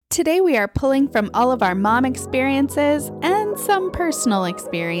Today we are pulling from all of our mom experiences and some personal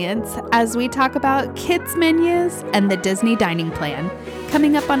experience as we talk about kids' menus and the Disney dining plan,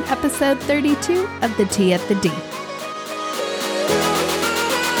 coming up on episode 32 of The Tea at the D.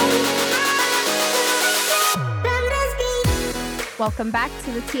 Welcome back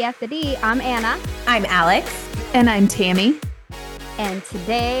to The Tea at the D. I'm Anna. I'm Alex. And I'm Tammy. And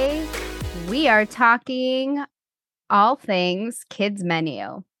today we are talking all things kids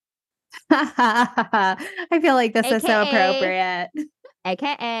menu. I feel like this is so appropriate.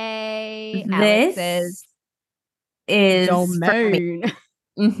 AKA This is domain.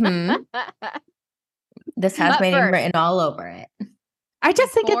 This has my name written all over it. I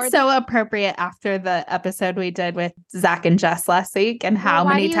just think it's so appropriate after the episode we did with Zach and Jess last week and how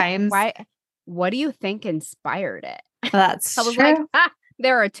many times. What do you think inspired it? That's I was true. like,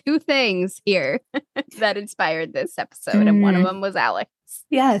 there are two things here that inspired this episode, and one of them was Alex.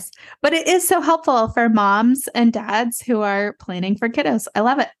 Yes, but it is so helpful for moms and dads who are planning for kiddos. I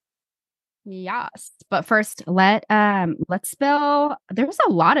love it. Yes, but first, let's spill. There's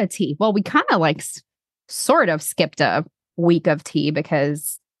a lot of tea. Well, we kind of sort of skipped a week of tea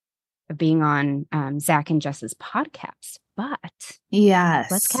because of being on Zach and Jess's podcast. But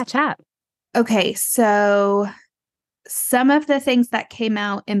yes, let's catch up. Okay, so some of the things that came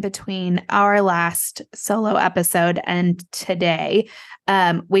out in between our last solo episode and today,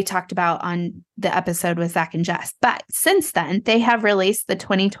 we talked about on the episode with Zach and Jess. But since then, they have released the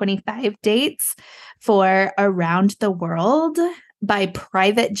 2025 dates for Around the World by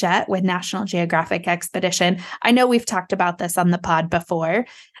private jet with National Geographic Expedition. I know we've talked about this on the pod before,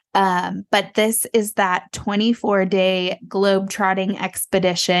 but this is that 24-day globetrotting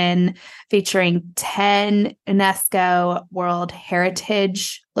expedition featuring 10 UNESCO World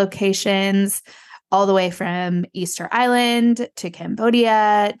Heritage locations, all the way from Easter Island to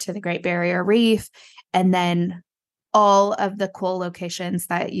Cambodia to the Great Barrier Reef, and then all of the cool locations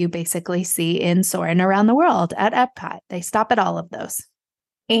that you basically see in Soarin' Around the World at Epcot. They stop at all of those.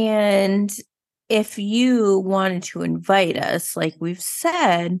 And if you wanted to invite us, like we've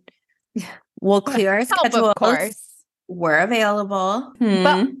said, we'll clear our schedule. Of course. We're available.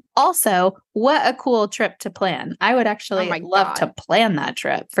 But also, what a cool trip to plan. I would actually love to plan that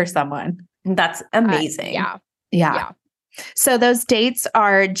trip for someone. That's amazing. Yeah. So those dates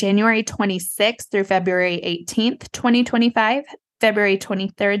are January 26th through February 18th, 2025, February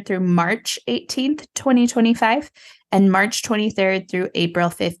 23rd through March 18th, 2025, and March 23rd through April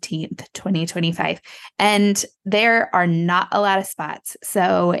 15th, 2025. And there are not a lot of spots.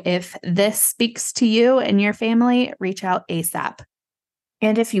 So if this speaks to you and your family, reach out ASAP.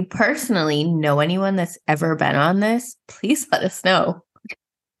 And if you personally know anyone that's ever been on this, please let us know.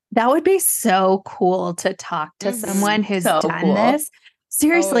 That would be so cool to talk to someone who's done this.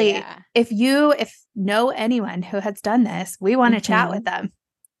 Seriously, if you know anyone who has done this, we want to chat with them.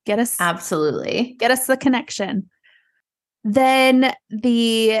 Get us the connection. Then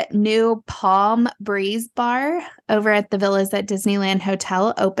the new Palm Breeze Bar over at the Villas at Disneyland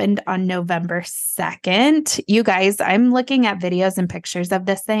Hotel opened on November 2nd. You guys, I'm looking at videos and pictures of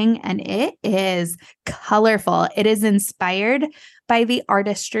this thing, and it is colorful. It is inspired by the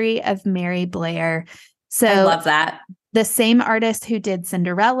artistry of Mary Blair. So I love that. The same artist who did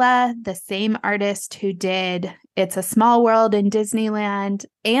Cinderella, the same artist who did It's a Small World in Disneyland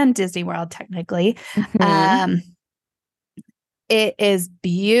and Disney World, technically. It is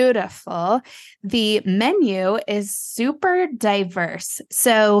beautiful. The menu is super diverse.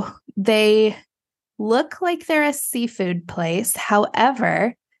 So they look like they're a seafood place.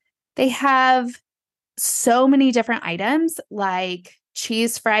 However, they have so many different items like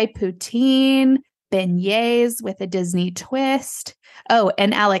cheese fry poutine, beignets with a Disney twist. Oh,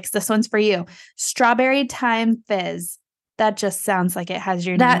 and Alex, this one's for you. Strawberry thyme fizz. That just sounds like it has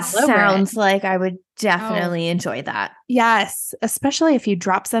your name all over it. That sounds like I would definitely enjoy that. Yes, especially if you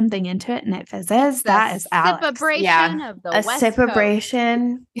drop something into it and it fizzes. That is Alex. Sip-a-bration of the West Coast.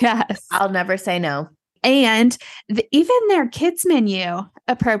 Sip-a-bration. Yes. I'll never say no. And even their kids menu,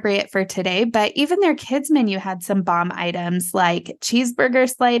 appropriate for today, but even their kids menu had some bomb items like cheeseburger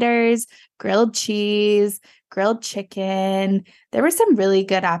sliders, grilled cheese, grilled chicken. There were some really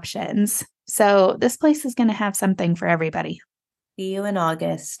good options. So this place is going to have something for everybody. See you in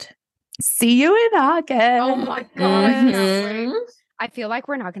August. Oh my God. I feel like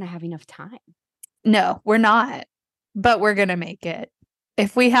we're not going to have enough time. No, we're not. But we're going to make it.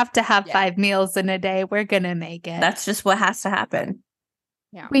 If we have to have 5 meals in a day, we're going to make it. That's just what has to happen.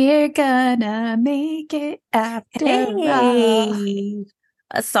 Yeah. We're going to make it after all.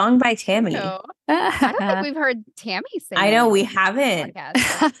 a song by Tammy. No. I don't think we've heard Tammy sing. I know we on the haven't.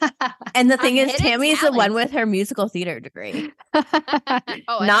 podcast. And the thing is, hidden Tammy's the one talent. with her musical theater degree.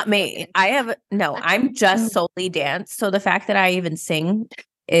 Oh, Not me. I'm just solely dance. So the fact that I even sing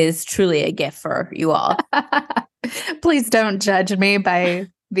is truly a gift for you all. Please don't judge me by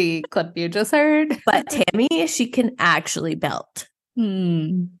the clip you just heard. But Tammy, she can actually belt.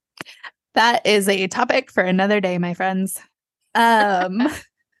 That is a topic for another day, my friends.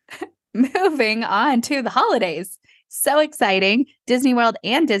 Moving on to the holidays. So exciting. Disney World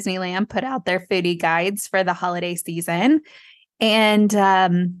and Disneyland put out their foodie guides for the holiday season. And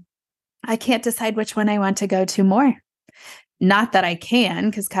I can't decide which one I want to go to more. Not that I can,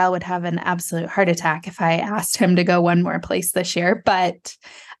 because Kyle would have an absolute heart attack if I asked him to go one more place this year. But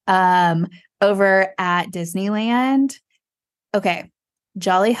over at Disneyland, okay,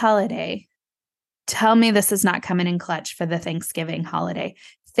 Jolly Holiday. Tell me this is not coming in clutch for the Thanksgiving holiday.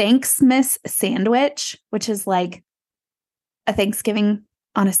 Thanksmas sandwich, which is like a Thanksgiving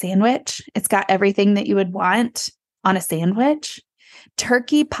on a sandwich. It's got everything that you would want on a sandwich.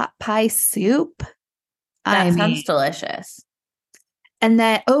 Turkey pot pie soup. That sounds delicious. And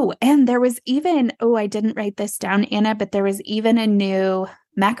then, and there was even, I didn't write this down, Anna, but there was even a new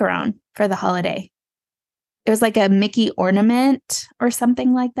macaron for the holiday. It was like a Mickey ornament or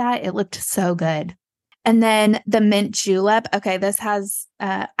something like that. It looked so good. And then the mint julep. Okay, this has,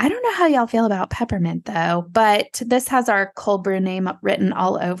 I don't know how y'all feel about peppermint though, but this has our cold brew name written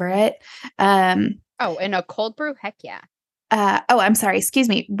all over it. In a cold brew? Heck yeah. I'm sorry. Excuse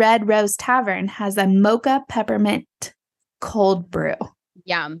me. Red Rose Tavern has a mocha peppermint cold brew.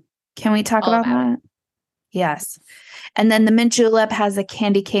 Yum. Can we talk about that? Yes. And then the mint julep has a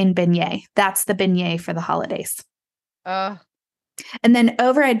candy cane beignet. That's the beignet for the holidays. And then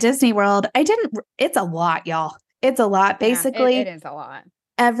over at Disney World, it's a lot, y'all. It's a lot. Basically, it is a lot.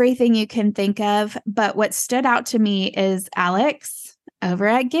 Everything you can think of. But what stood out to me is Alex over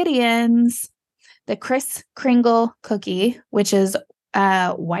at Gideon's, the Kris Kringle cookie, which is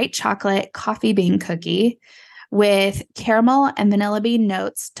a white chocolate coffee bean cookie with caramel and vanilla bean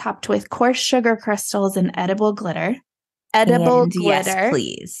notes topped with coarse sugar crystals and edible glitter. Yes,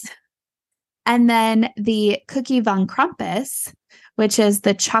 please. And then the cookie von Krampus, which is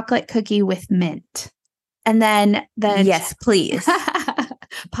the chocolate cookie with mint. And then yes, please.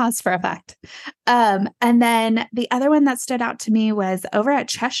 Pause for effect. And then the other one that stood out to me was over at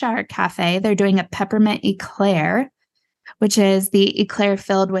Cheshire Cafe. They're doing a peppermint eclair, which is the eclair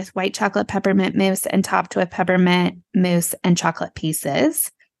filled with white chocolate peppermint mousse and topped with peppermint mousse and chocolate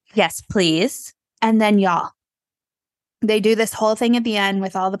pieces. Yes, please. And then y'all, they do this whole thing at the end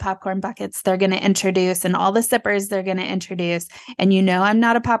with all the popcorn buckets they're going to introduce and all the sippers they're going to introduce. And you know I'm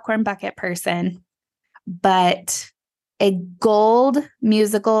not a popcorn bucket person, but a gold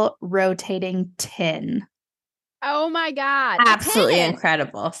musical rotating tin. Oh my God. Absolutely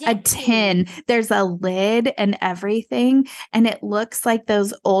incredible. A tin. There's a lid and everything. And it looks like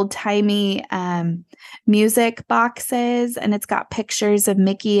those old-timey music boxes. And it's got pictures of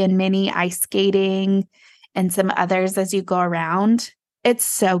Mickey and Minnie ice skating and some others as you go around. It's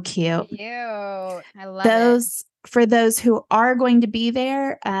so cute. Cute. I love those. For those who are going to be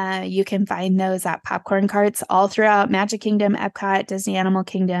there, you can find those at popcorn carts all throughout Magic Kingdom, Epcot, Disney Animal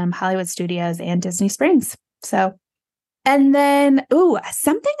Kingdom, Hollywood Studios, and Disney Springs. So, and then,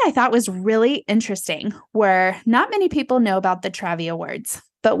 something I thought was really interesting where not many people know about the Travie Awards,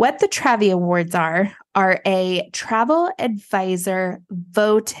 but what the Travie Awards are a travel advisor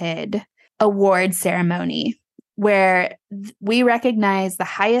voted award ceremony where we recognize the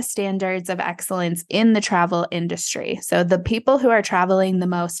highest standards of excellence in the travel industry. So the people who are traveling the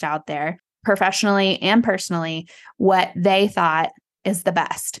most out there, professionally and personally, what they thought is the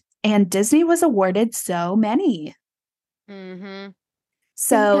best. And Disney was awarded so many. Mm-hmm.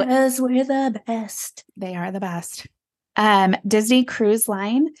 So because we're the best. They are the best. Disney Cruise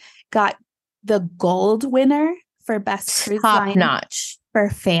Line got the gold winner for best cruise line. Top notch. For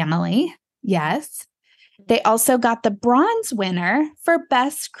family. Yes. They also got the bronze winner for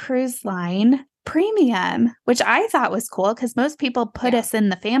best cruise line premium, which I thought was cool because most people put us in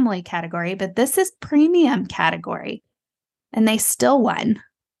the family category, but this is premium category. And they still won.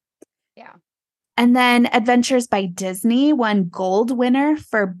 Yeah. And then Adventures by Disney won gold winner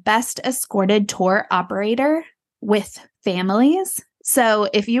for best escorted tour operator with families. So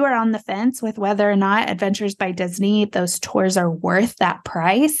if you are on the fence with whether or not Adventures by Disney, those tours are worth that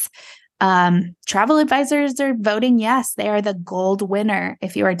price, travel advisors are voting yes, they are the gold winner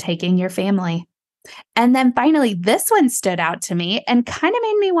if you are taking your family. And then finally, this one stood out to me and kind of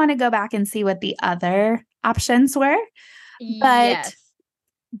made me want to go back and see what the other options were. But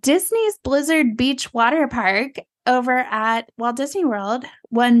Disney's Blizzard Beach Water Park over at Walt Disney World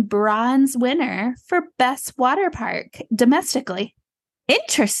won bronze winner for best water park domestically.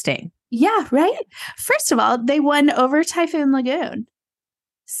 Interesting. Yeah, right? First of all, they won over Typhoon Lagoon.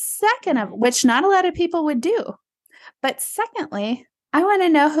 Second of which not a lot of people would do. But secondly, I want to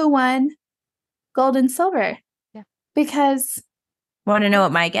know who won gold and silver. Yeah. Because Want to know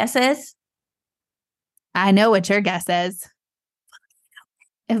what my guess is? I know what your guess is.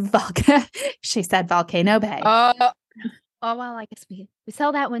 She said Volcano Bay. Oh, well, I guess we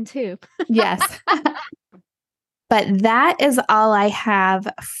sell that one too. Yes. But that is all I have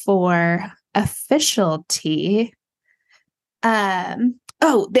for official tea.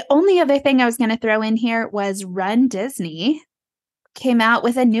 The only other thing I was going to throw in here was Run Disney came out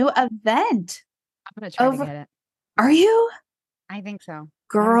with a new event. I'm going to try to get it. Are you? I think so.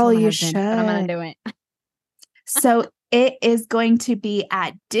 Girl, you should. But I'm going to do it. So it is going to be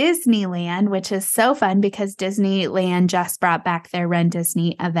at Disneyland, which is so fun because Disneyland just brought back their Run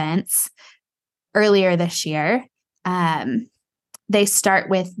Disney events earlier this year. They start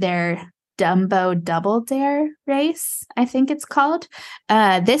with their Dumbo Double Dare race, I think it's called,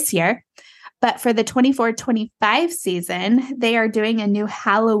 this year. But for the 24-25 season, they are doing a new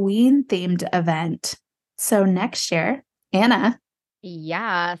Halloween-themed event. So next year, Anna.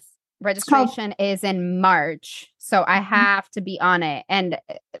 Yes. Registration is in March. So I have to be on it. And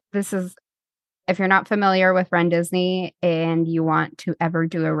this is, if you're not familiar with Run Disney and you want to ever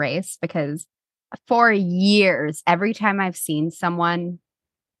do a race, because for years, every time I've seen someone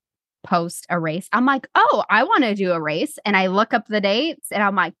post a race, I'm like, oh, I want to do a race. And I look up the dates and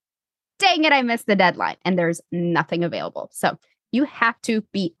I'm like, dang it, I missed the deadline. And there's nothing available. So you have to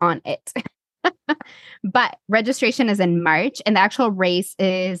be on it. But registration is in March and the actual race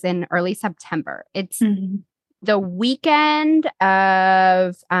is in early September. It's the weekend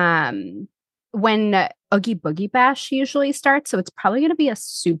of when Oogie Boogie Bash usually starts. So it's probably going to be a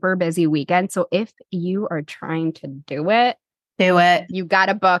super busy weekend. So if you are trying to do it, you got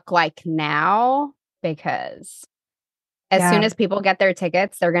to book like now, because as soon as people get their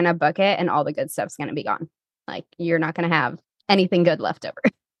tickets, they're going to book it and all the good stuff's going to be gone. Like you're not going to have anything good left over.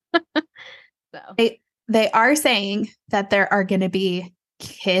 So they are saying that there are going to be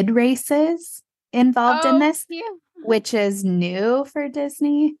kid races involved in this, which is new for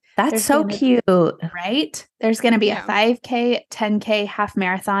Disney. That's so cute. Right? There's going to be a 5K, 10K, half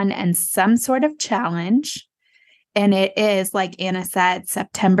marathon, and some sort of challenge. And it is, like Anna said,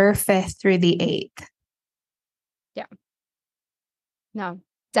 September 5th through the 8th. Yeah. No,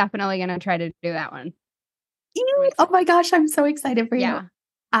 definitely going to try to do that one. Oh my gosh, I'm so excited for you.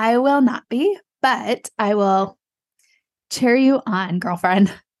 I will not be, but I will cheer you on,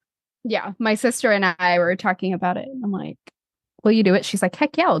 girlfriend. Yeah, my sister and I were talking about it. I'm like, will you do it? She's like,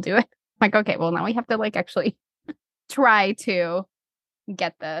 heck yeah, I'll do it. I'm like, okay, well, now we have to like actually try to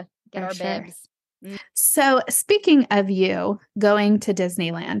get our bibs. So speaking of you going to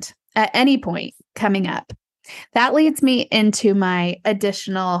Disneyland at any point coming up, that leads me into my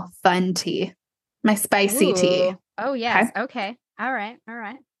additional fun tea, my spicy tea. Oh, yes. Okay. All right.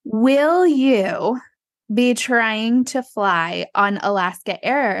 Will you be trying to fly on Alaska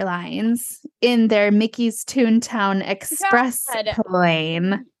Airlines in their Mickey's Toontown Express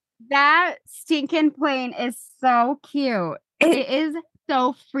plane? That stinking plane is so cute. It is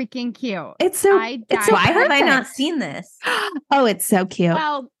so freaking cute. It's so why have I not seen this? Oh, it's so cute.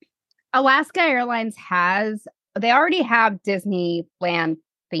 Well, Alaska Airlines they already have Disneyland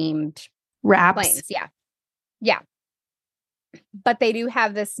themed wraps. Planes. Yeah. But they do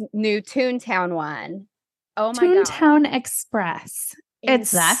have this new Toontown one. Oh my god. Toontown Express.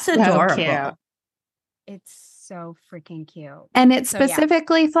 That's adorable. Cute. It's so freaking cute. And it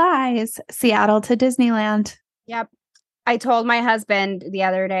specifically flies Seattle to Disneyland. Yep. I told my husband the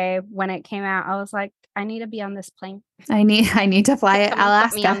other day when it came out, I was like, I need to be on this plane. I need to fly at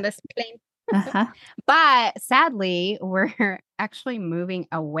Alaska. Put me on this plane. But sadly, we're actually moving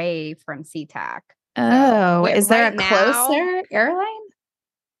away from SeaTac. Oh, is there a closer airline?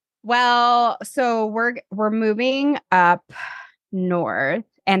 Well, so we're moving up north,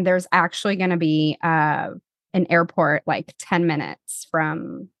 and there's actually going to be an airport like 10 minutes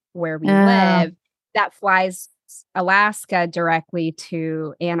from where we live that flies Alaska directly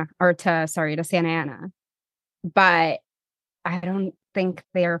to Santa Ana. But I don't think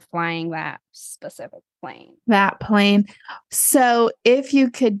they're flying that specific plane. That plane. So if you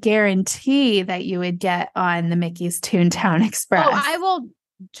could guarantee that you would get on the Mickey's Toontown Express. Oh, I will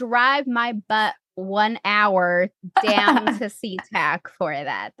drive my butt 1 hour down to SeaTac for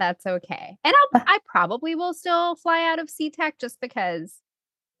that. That's okay. And I probably will still fly out of SeaTac just because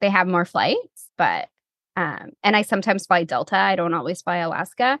they have more flights, but and I sometimes fly Delta. I don't always fly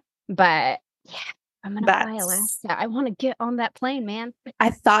Alaska, but yeah, I'm gonna fly Alaska. I want to get on that plane, man. I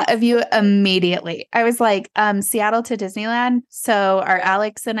thought of you immediately. I was like, Seattle to Disneyland. So are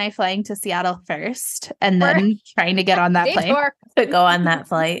Alex and I flying to Seattle first and then trying to get on that plane to go on that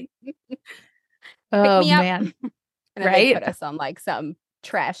flight? Oh me up. man. And then they put us on like some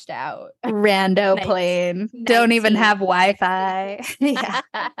trashed out rando plane. Don't even have Wi-Fi. Yeah,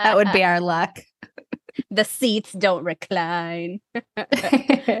 that would be our luck. The seats don't recline.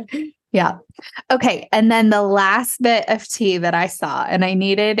 Yeah. Okay. And then the last bit of tea that I saw, and I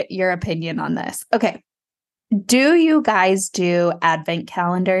needed your opinion on this. Okay. Do you guys do advent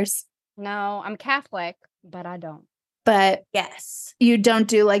calendars? No, I'm Catholic, but I don't. But yes, you don't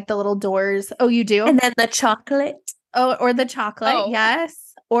do like the little doors. Oh, you do? And then the chocolate. Oh, or the chocolate. Oh.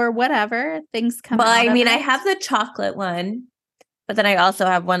 Yes. Or whatever things come out. I mean, I have the chocolate one, but then I also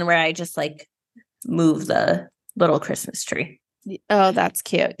have one where I just like move the little Christmas tree. Oh, that's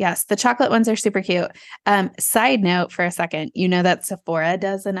cute. Yes. The chocolate ones are super cute. Side note for a second, you know that Sephora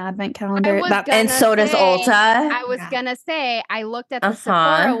does an advent calendar and so does Ulta. I was gonna say, I looked at the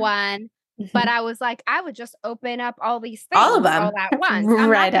Sephora one, but I was like, I would just open up all these things all of them all at once.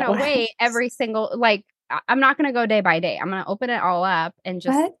 I'm not gonna wait every single, like, I'm not gonna go day by day. I'm gonna open it all up and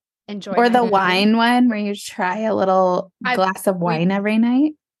just enjoy. Or the wine one where you try a little glass of wine every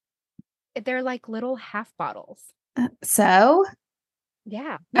night. They're like little half bottles. So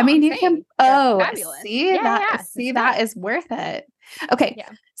yeah, no, I mean, you can. Oh, see that? See, that is worth it. Okay,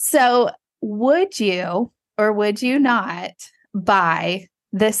 so would you or would you not buy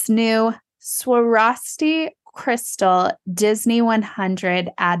this new Swarovski crystal Disney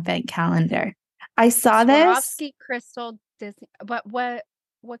 100 advent calendar? I saw this Swarovski crystal Disney, but what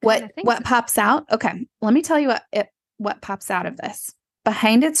kind of thing? What pops out? Okay, let me tell you what pops out of this.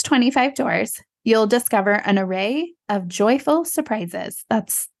 Behind its 25 doors, you'll discover an array of joyful surprises.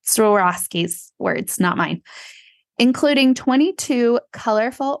 That's Swarovski's words, not mine. Including 22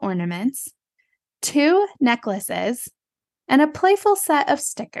 colorful ornaments, 2 necklaces, and a playful set of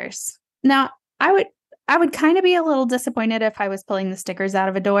stickers. Now, I would kind of be a little disappointed if I was pulling the stickers out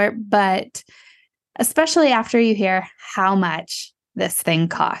of a door, but especially after you hear how much this thing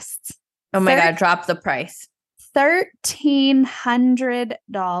costs. Oh my God, drop the price.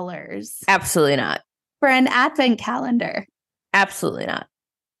 $1,300. Absolutely not. For an advent calendar. Absolutely not.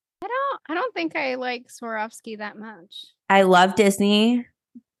 I don't think I like Swarovski that much. I love Disney,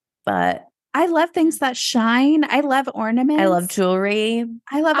 but I love things that shine. I love ornaments. I love jewelry.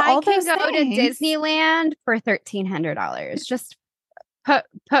 I love all those things. I can go to Disneyland for $1,300. Just put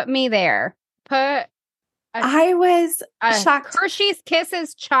me there. I was shocked. Hershey's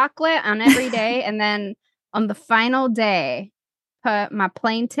Kisses chocolate on every day, and then on the final day, put my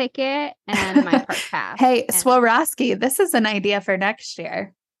plane ticket and my park pass. Hey, Swarovski, this is an idea for next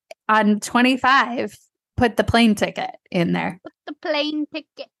year. On 25, put the plane ticket in there. Put the plane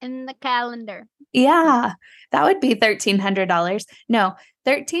ticket in the calendar. Yeah, that would be $1,300. No,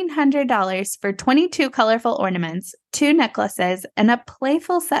 $1,300 for 22 colorful ornaments, 2 necklaces, and a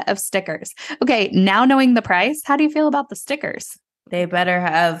playful set of stickers. Okay, now knowing the price, how do you feel about the stickers? They better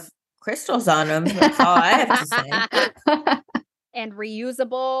have crystals on them. That's all I have to say. And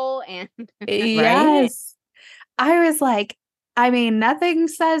reusable and yes. I was like, I mean, nothing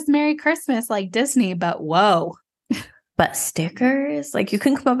says Merry Christmas like Disney, but whoa. But stickers, like you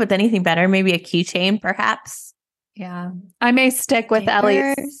can come up with anything better. Maybe a keychain, perhaps. Yeah, I may stick with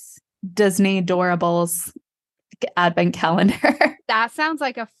Ellie's Disney Doorables advent calendar. That sounds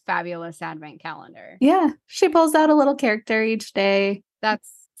like a fabulous advent calendar. Yeah, she pulls out a little character each day. That's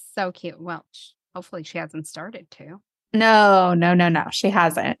so cute. Well, hopefully she hasn't started to. No. She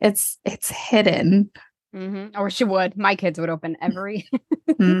hasn't. It's hidden. Mm-hmm. Or she would. My kids would open every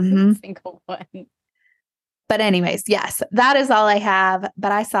single one. But anyways, yes, that is all I have.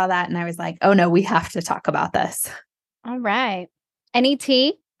 But I saw that and I was like, oh no, we have to talk about this. All right. Any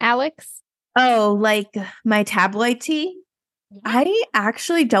tea, Alex? Oh, like my tabloid tea? Yeah. I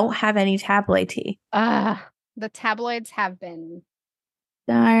actually don't have any tabloid tea. The tabloids have been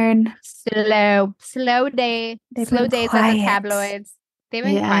darn slow days at the tabloids. They've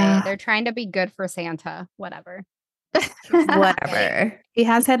been quiet. They're trying to be good for Santa. Whatever. He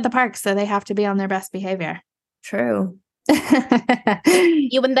has hit the park, so they have to be on their best behavior. True.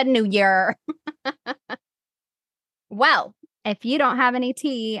 You in the new year. Well, if you don't have any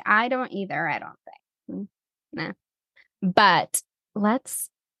tea, I don't either, I don't think. Nah. But let's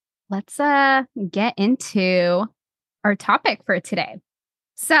get into our topic for today.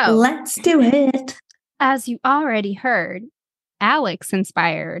 So let's do it. As you already heard, Alex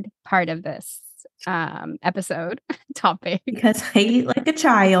inspired part of this episode topic. Because I eat like a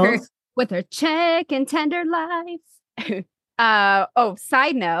child. With her chicken tender life.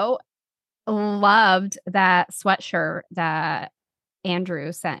 Side note, loved that sweatshirt that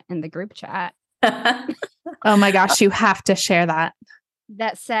Andrew sent in the group chat. Oh my gosh, you have to share that.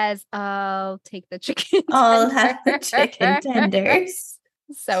 That says, "I'll take the chicken. I'll have the chicken tenders."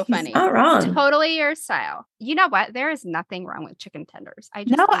 So funny. Not wrong. Totally your style. You know what? There is nothing wrong with chicken tenders. I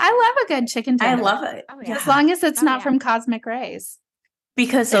love a good chicken tender. I love it. Oh, yeah. As long as it's not from Cosmic Rays.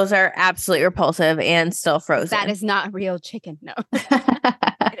 Because those are absolutely repulsive and still frozen. That is not real chicken. No.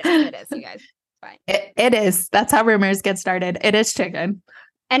 It is, you guys. Fine. It is. That's how rumors get started. It is chicken.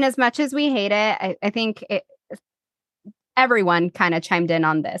 And as much as we hate it, I think everyone kind of chimed in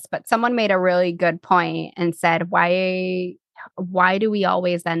on this, but someone made a really good point and said, why do we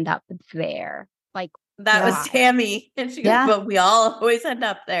always end up there? Like that was Tammy. And she goes, but we all always end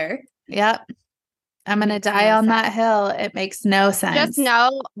up there. Yep. I'm going to die on that hill. It makes no sense. Just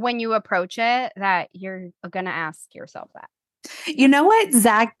know when you approach it that you're going to ask yourself that. You know what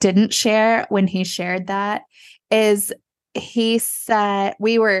Zach didn't share when he shared that is he said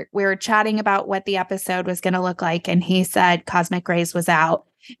we were chatting about what the episode was going to look like. And he said Cosmic Rays was out.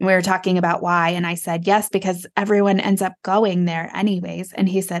 And we were talking about why. And I said, yes, because everyone ends up going there anyways. And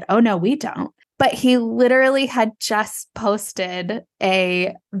he said, oh, no, we don't. But he literally had just posted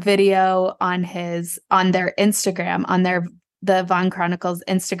a video on their Instagram, on the Vaughn Chronicles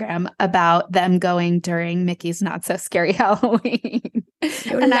Instagram about them going during Mickey's Not So Scary Halloween.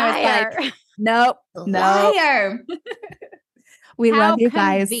 And I was like, nope. Liar. We love you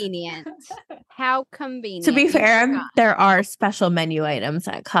guys. How convenient. To be fair, there are special menu items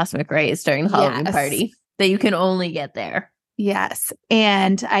at Cosmic Rays during the Halloween party that you can only get there. Yes.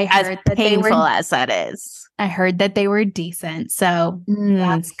 And I heard that painful as that is. I heard that they were decent. So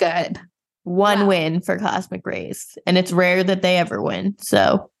that's good. One win for Cosmic Rays. And it's rare that they ever win.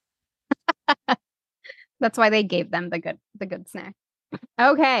 So that's why they gave them the good snack.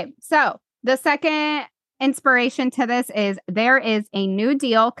 Okay. So the second inspiration to this is there is a new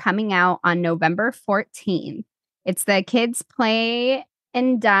deal coming out on November 14th. It's the Kids Play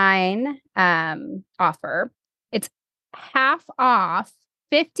and Dine offer. It's half off,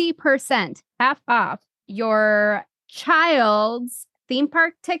 50% half off your child's theme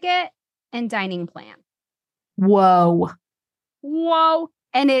park ticket and dining plan. Whoa.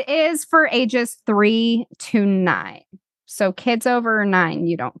 And it is for ages 3 to 9. So kids over 9,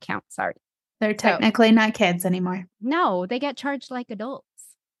 you don't count. Sorry. They're technically not kids anymore. No, they get charged like adults.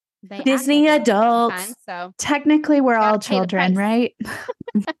 Disney adults. So technically we're all children, right?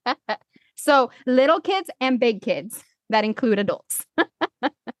 So little kids and big kids that include adults.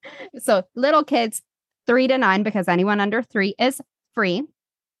 So little kids 3 to 9, because anyone under 3 is free.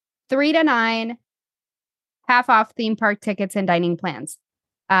 3 to 9, half off theme park tickets and dining plans.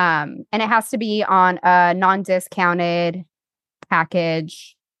 And it has to be on a non-discounted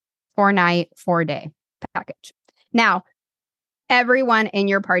package, 4-night, 4-day package. Now, everyone in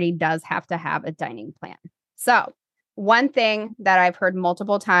your party does have to have a dining plan. So one thing that I've heard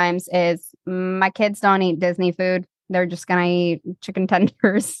multiple times is my kids don't eat Disney food. They're just going to eat chicken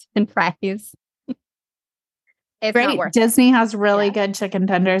tenders and fries. It's great. Not worth Disney has really good chicken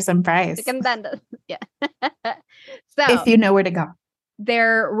tenders and fries. Chicken tenders. Yeah. So if you know where to go.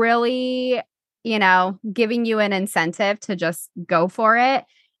 They're really, giving you an incentive to just go for it.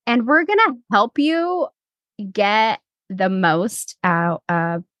 And we're going to help you get the most out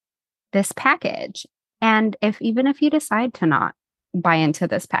of this package. And even if you decide to not buy into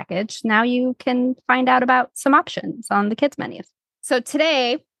this package, now you can find out about some options on the kids menus. So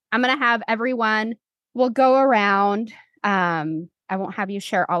today I'm going to have everyone, we'll go around. I won't have you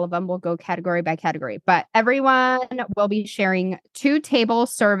share all of them. We'll go category by category, but everyone will be sharing 2 table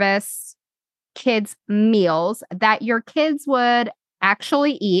service kids meals that your kids would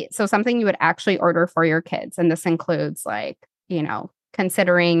actually eat. So something you would actually order for your kids. And this includes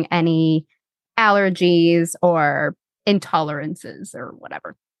considering any allergies or intolerances or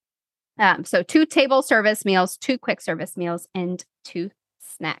whatever. So 2 table service meals, 2 quick service meals, and 2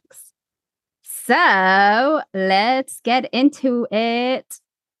 snacks. So let's get into it.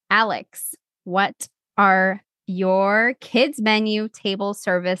 Alex, what are your kids menu table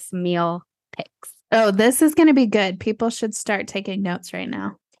service meal picks? Oh, this is going to be good. People should start taking notes right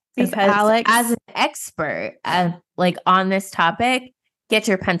now. Because Alex, as an expert, on this topic, get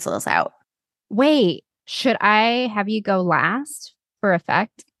your pencils out. Wait, should I have you go last for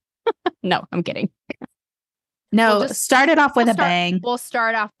effect? No, I'm kidding. No, start it off with a bang. We'll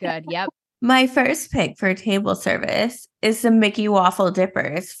start off good. Yep. My first pick for table service is the Mickey Waffle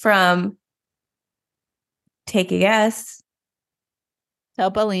Dippers from, take a guess.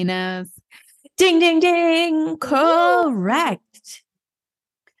 Topolino's. Ding, ding, ding. Correct.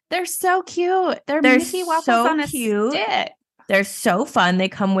 They're so cute. They're They're Mickey waffles so on a cute. stick. They're so fun. They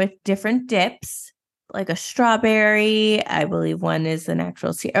come with different dips, like a strawberry. I believe one is an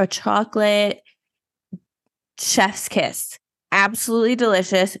actual chocolate. Chef's kiss. Absolutely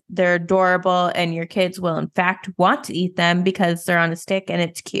delicious. They're adorable, and your kids will, in fact, want to eat them because they're on a stick and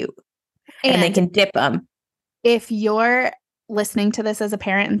it's cute. And they can dip them. If you're listening to this as a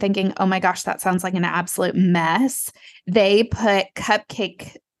parent and thinking, oh my gosh, that sounds like an absolute mess, they put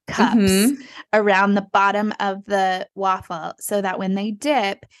cupcake cups around the bottom of the waffle so that when they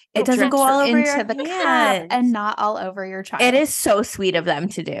dip, it doesn't go all over into your the hands. cup and not all over your child. It is so sweet of them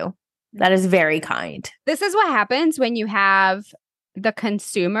to do. That is very kind. This is what happens when you have the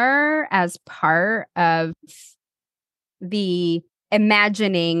consumer as part of the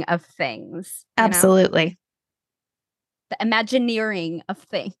imagining of things. Absolutely. The imagineering of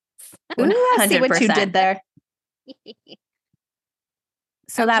things. Ooh, I see what you did there.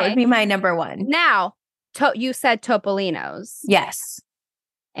 So that would be my number one. Now, you said Topolino's. Yes.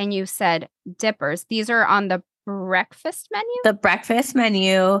 And you said dippers. These are on the breakfast menu? The breakfast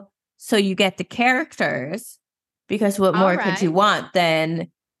menu. So you get the characters, because what more could you want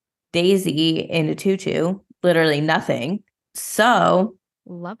than Daisy in a tutu? Literally nothing. So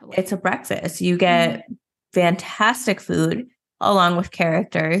lovely. It's a breakfast. You get fantastic food along with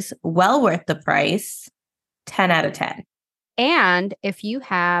characters. Well worth the price. 10 out of 10. And if you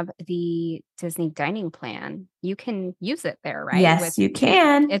have the Disney dining plan, you can use it there, right? Yes, you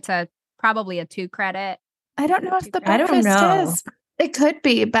can. It's probably a 2 credit. I don't know if the breakfast is. It could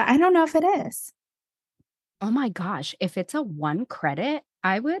be, but I don't know if it is. Oh my gosh. If it's a 1 credit,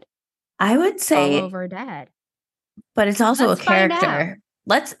 I would say fall over dead. But it's also a character.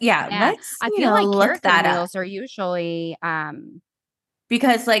 Let's I feel like look that up. Meals are usually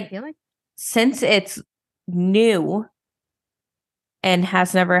because since it's new and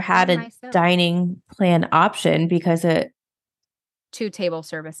has never had a dining plan option, because 2 table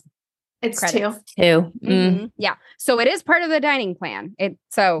service. It's credits. 2. Mm-hmm. Yeah. So it is part of the dining plan.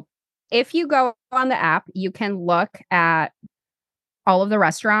 So if you go on the app, you can look at all of the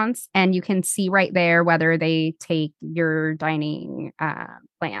restaurants and you can see right there whether they take your dining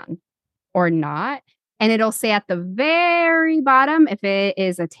plan or not. And it'll say at the very bottom, if it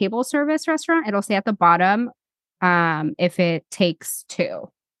is a table service restaurant, it'll say at the bottom if it takes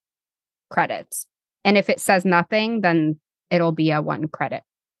 2 credits. And if it says nothing, then it'll be a 1 credit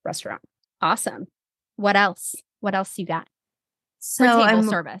restaurant. Awesome. What else? What else you got? So for table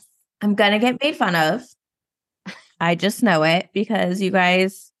service. I'm going to get made fun of. I just know it because you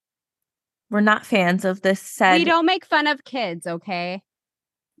guys were not fans of this said. We don't make fun of kids, okay?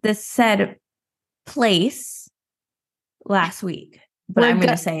 This said place last week, but I'm going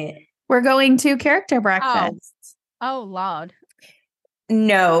to say it. We're going to character breakfast. Oh, Lord.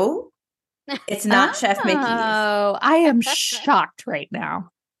 No, it's not Chef Mickey's. Oh, I am shocked right now.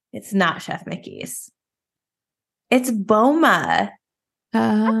 It's not Chef Mickey's. It's Boma. Oh.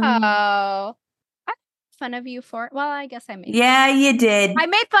 I made fun of you for it. Well, I guess I made you did. I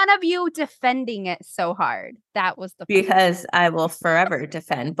made fun of you defending it so hard. That was the because I will forever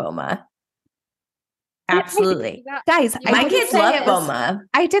defend Boma. Absolutely. Guys, my kids love Boma.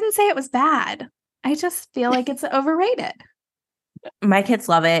 I didn't say it was bad. I just feel like it's overrated. My kids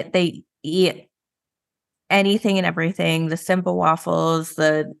love it. They eat anything and everything. The simple waffles,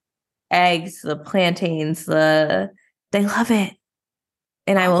 the eggs, the plantains, they love it.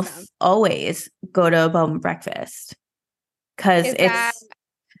 And I will always go to a Boma breakfast because it's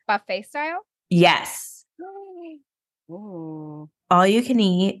buffet style. Yes. Ooh. All you can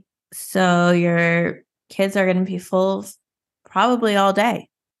eat. So your kids are going to be full probably all day.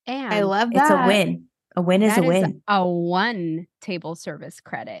 And I love that. It's a win. A win is a win. A 1 table service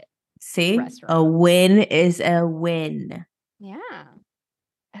credit. See, a win is a win. Yeah.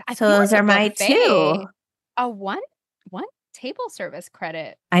 So those are my 2. A one table service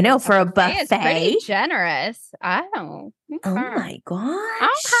credit. I know, for a buffet. It's pretty generous. Oh. Okay. Oh my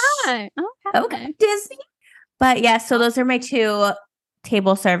gosh. Okay. Disney. But yeah, so those are my 2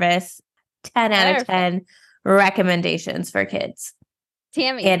 table service 10 out of 10 recommendations for kids.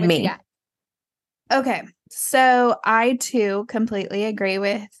 Tammy and me. Okay. So I too completely agree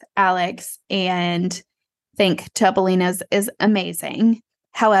with Alex and think Topolino's is amazing.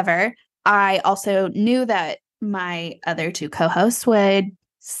 However, I also knew that my other 2 co-hosts would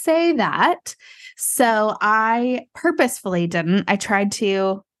say that. So I purposefully didn't. I tried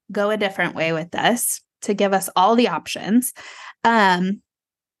to go a different way with this to give us all the options.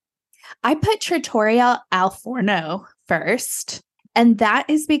 I put Trattoria al Forno first, and that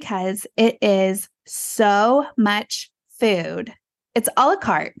is because it is so much food. It's a la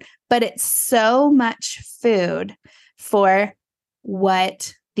carte, but it's so much food for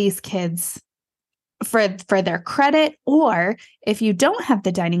what these kids, for their credit, or if you don't have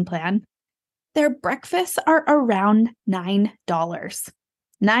the dining plan, their breakfasts are around $9.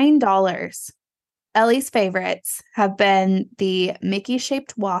 $9. Ellie's favorites have been the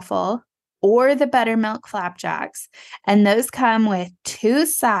Mickey-shaped waffle or the buttermilk flapjacks. And those come with 2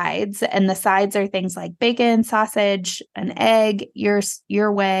 sides. And the sides are things like bacon, sausage, an egg, your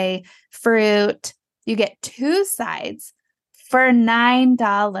way, fruit. You get 2 sides for $9.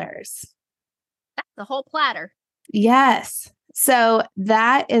 That's the whole platter. Yes. So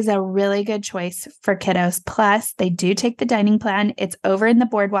that is a really good choice for kiddos. Plus, they do take the dining plan. It's over in the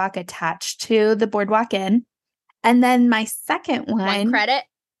Boardwalk, attached to the Boardwalk Inn. And then my second one. 1 credit?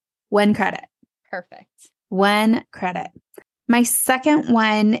 1 credit. Perfect. 1 credit. My second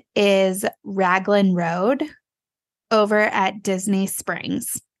one is Raglan Road over at Disney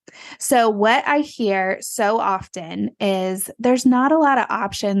Springs. So what I hear so often is there's not a lot of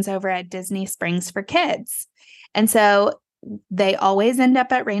options over at Disney Springs for kids. And so they always end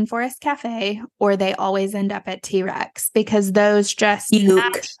up at Rainforest Cafe or they always end up at T-Rex because those just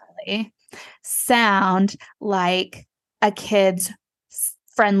naturally sound like a kid's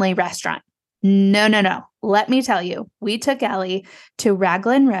friendly restaurant. No. Let me tell you, we took Ellie to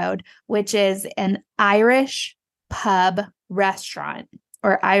Raglan Road, which is an Irish pub restaurant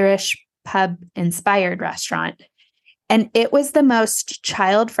or Irish pub inspired restaurant. And it was the most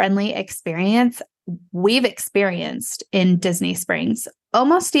child-friendly experience we've experienced in Disney Springs,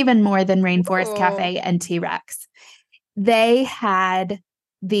 almost even more than Rainforest Cafe and T-Rex. They had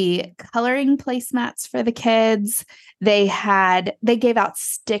the coloring placemats for the kids. They gave out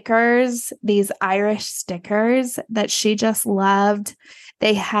stickers, these Irish stickers that she just loved.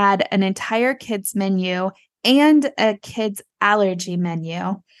 They had an entire kids menu and a kids allergy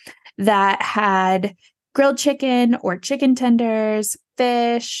menu that had grilled chicken or chicken tenders,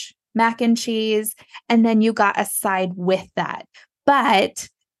 fish, mac and cheese, and then you got a side with that. But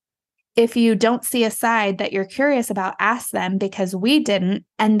if you don't see a side that you're curious about, ask them because we didn't,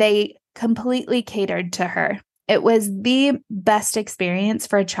 and they completely catered to her. It was the best experience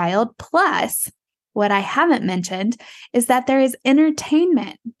for a child. Plus, what I haven't mentioned is that there is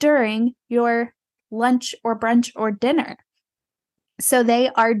entertainment during your lunch or brunch or dinner. So they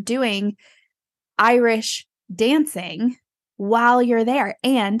are doing Irish dancing while you're there.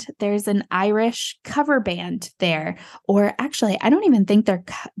 And there's an Irish cover band there. Or actually, I don't even think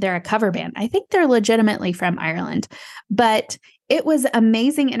they're a cover band. I think they're legitimately from Ireland. But it was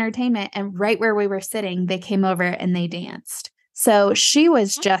amazing entertainment. And right where we were sitting, they came over and they danced. So she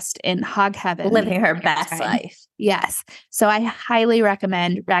was just in hog heaven. Living her best life. Yes. So I highly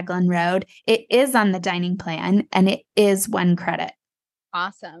recommend Raglan Road. It is on the dining plan and it is 1 credit.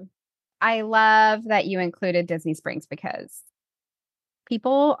 Awesome. I love that you included Disney Springs because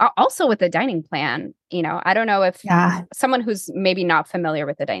people are also with the dining plan. You know, I don't know if someone who's maybe not familiar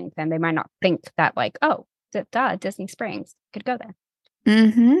with the dining plan, they might not think that like, oh, Disney Springs could go there.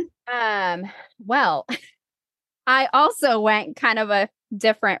 Mm-hmm. Well, I also went kind of a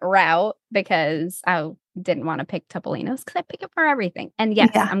different route because I didn't want to pick Topolino's because I pick it for everything. And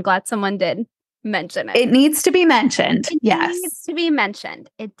yes, I'm glad someone did mention it. It needs to be mentioned. It needs to be mentioned.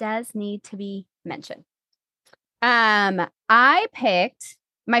 It does need to be mentioned. I picked,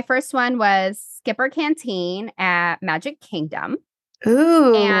 my first one was Skipper Canteen at Magic Kingdom.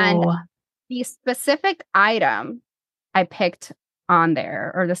 Ooh. And the specific item I picked on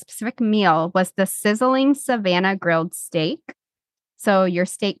there, or the specific meal, was the sizzling Savannah grilled steak. So your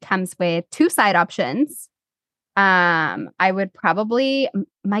steak comes with 2 side options. I would probably,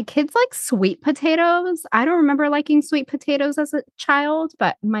 my kids like sweet potatoes. I don't remember liking sweet potatoes as a child,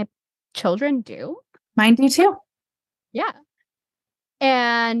 but my children do. Mine do too. Yeah.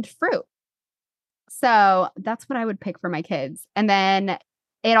 And fruit. So that's what I would pick for my kids. And then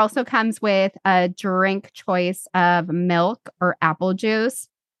it also comes with a drink choice of milk or apple juice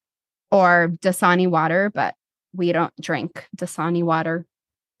or Dasani water, but we don't drink Dasani water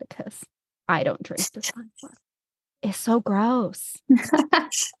because I don't drink Dasani water. It's so gross. I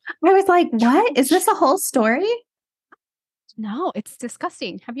was like, what? Is this a whole story? No, it's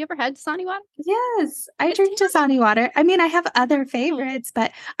disgusting. Have you ever had Dasani water? Yes, I drink Dasani water. I mean, I have other favorites,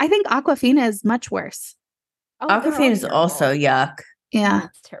 but I think Aquafina is much worse. Oh, Aquafina is also yuck. Yeah,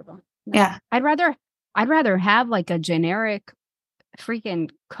 it's terrible. No. Yeah, I'd rather have like a generic freaking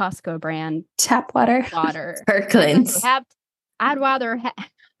Costco brand Tap water. water. Kirkland's. I'd rather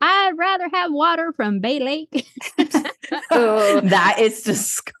have water from Bay Lake Oh, That is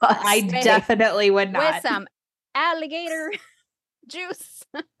disgusting. I definitely would with not. some alligator juice.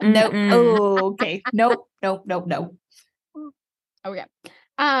 Nope. Mm-mm. Oh, okay. Nope. Okay.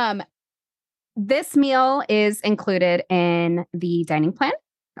 This meal is included in the dining plan,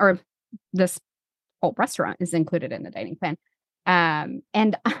 or this whole restaurant is included in the dining plan. And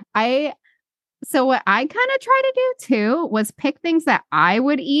so what I kind of try to do too was pick things that I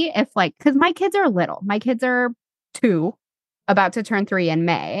would eat if because my kids are little. My kids are 2, about to turn 3 in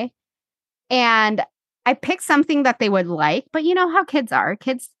May. And I picked something that they would like, but you know how kids are.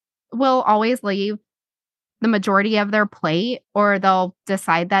 Kids will always leave the majority of their plate, or they'll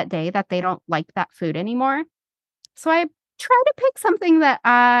decide that day that they don't like that food anymore. So I try to pick something that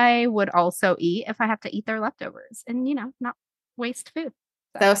I would also eat if I have to eat their leftovers and, not waste food.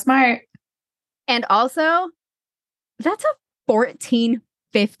 So smart. And also, that's a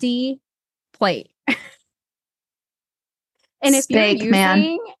 $14.50 plate. And if Steak, you're man.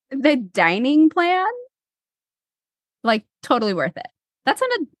 using the dining plan, totally worth it. That's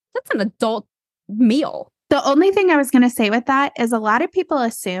an adult meal. The only thing I was going to say with that is a lot of people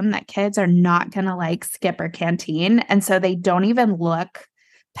assume that kids are not going to like Skip or Canteen. And so they don't even look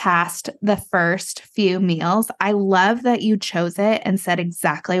past the first few meals. I love that you chose it and said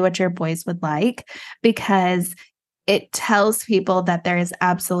exactly what your boys would like, because it tells people that there is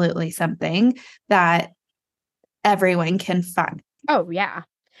absolutely something that everyone can find. Oh, yeah.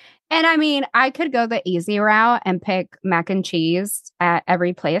 And I mean, I could go the easy route and pick mac and cheese at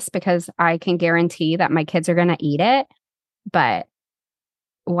every place because I can guarantee that my kids are going to eat it. But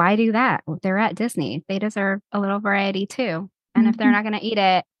why do that? They're at Disney. They deserve a little variety too. And if they're not going to eat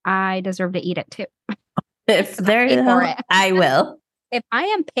it, I deserve to eat it too. If they're paid for it. I will. If I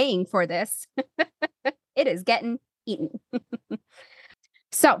am paying for this, it is getting eaten.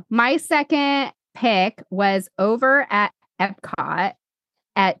 So my second pick was over at Epcot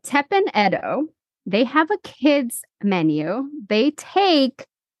at Teppan Edo. They have a kids menu. They take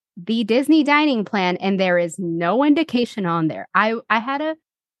the Disney dining plan and there is no indication on there. I had a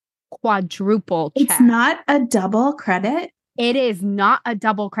quadruple check. It's not a double credit. It is not a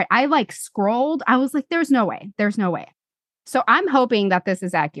double credit. I scrolled. I was like, there's no way. There's no way. So I'm hoping that this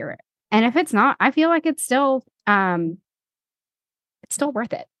is accurate. And if it's not, I feel like it's still worth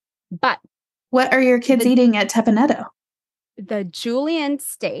it. But What are your kids eating at Teppan Edo? the Julian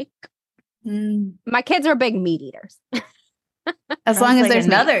steak. My kids are big meat eaters. As long as there's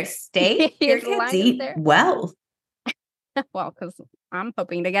another steak, your As long kids as eat there- well. Well, because I'm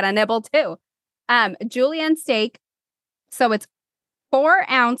hoping to get a nibble too. Julian steak. So it's 4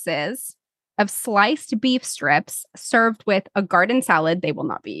 ounces of sliced beef strips served with a garden salad. They will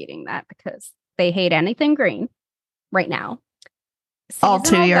not be eating that because they hate anything green right now. All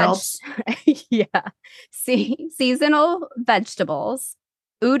 2-year-olds. Yeah. Seasonal vegetables,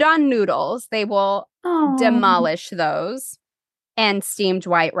 udon noodles. They will demolish those, and steamed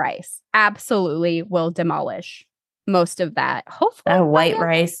white rice. Absolutely will demolish most of that. Hopefully, That white by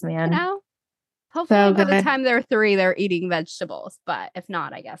rice, then, man. Hopefully So by the good. time they're 3, they're eating vegetables. But if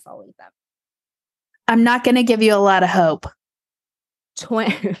not, I guess I'll eat them. I'm not going to give you a lot of hope.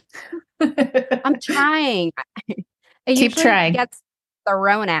 I'm trying. It Keep usually trying. gets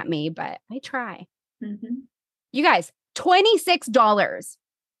thrown at me, but I try. Mhm. You guys, $26.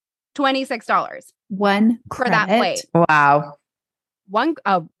 $26 One for that credit. plate. Wow.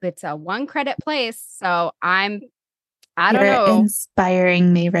 It's a 1 credit place. So I don't You're know.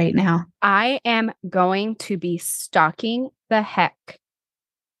 inspiring me right now. I am going to be stalking the heck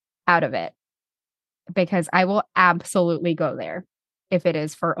out of it because I will absolutely go there if it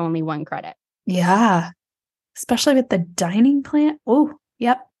is for only 1 credit. Yeah. Especially with the dining plan. Oh,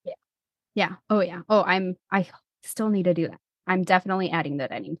 yep. Yeah. Oh, yeah. Oh, I still need to do that. I'm definitely adding the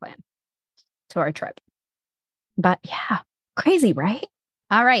dining plan to our trip. But yeah, crazy, right?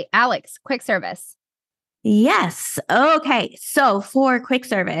 All right, Alex, quick service. Yes. Okay. So for quick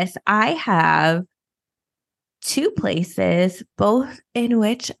service, I have 2 places, both in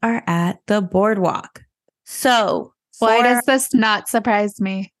which are at the boardwalk. So Why does this not surprise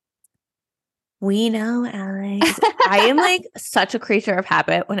me? we know, Alex? I am such a creature of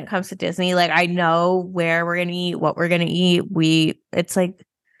habit when it comes to Disney. I know where we're gonna eat, what we're gonna eat. It's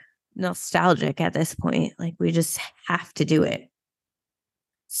nostalgic at this point. We just have to do it.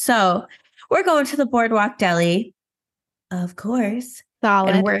 So we're going to the Boardwalk Deli, of course.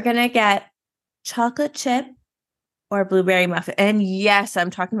 Solid. And we're going to get chocolate chip or blueberry muffin. And yes, I'm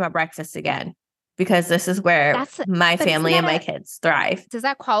talking about breakfast again because this is where my but isn't family and that my a- kids thrive. Does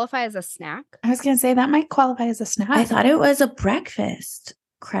that qualify as a snack? I was going to say that might qualify as a snack. I thought it was a breakfast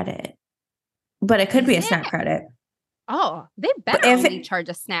credit, but it could be a Is snack it? credit. Oh, they better if only it- charge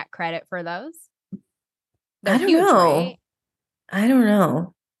a snack credit for those. I They're don't huge, know. right? I don't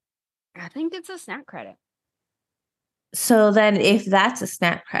know. I think it's a snack credit. So then if that's a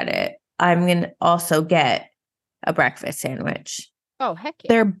snack credit, I'm going to also get a breakfast sandwich. Oh, heck yeah.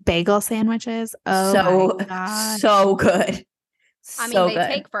 Their bagel sandwiches. Oh, my gosh. so good. I mean, So they good.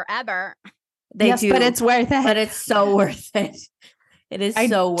 take forever. They yes, do, but it's worth it. but it's so worth it. It is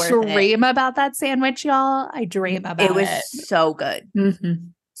so worth it. I dream about that sandwich, y'all. I dream about it. It was so good. Mhm.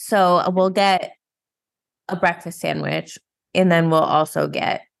 So we'll get a breakfast sandwich, and then we'll also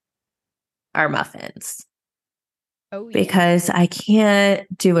get our muffins Oh, yeah. because I can't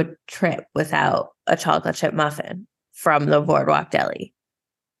do a trip without a chocolate chip muffin from the Boardwalk Deli.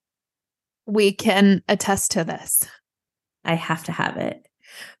 We can attest to this. I have to have it.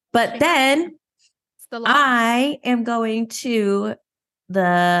 But Yeah. then It's the law. I am going to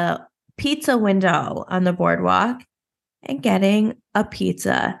the pizza window on the boardwalk and getting a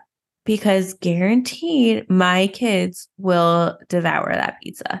pizza because guaranteed my kids will devour that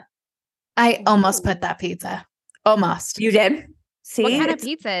pizza. I almost put that pizza. Almost. You did? See? What kind of It's-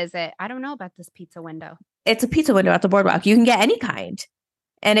 pizza is it? I don't know about this pizza window. It's a pizza window at the boardwalk. You can get any kind.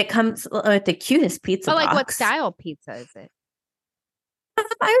 And it comes with the cutest pizza But like, what box. style pizza is it?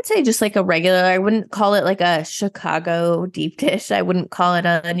 I would say just like a regular. I wouldn't call it like a Chicago deep dish. I wouldn't call it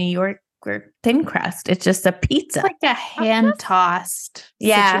a New York or thin crust. It's just a pizza. It's like a hand tossed.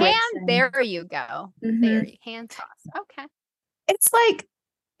 Yeah. Hand, there you go. There, hand toss. Okay. It's like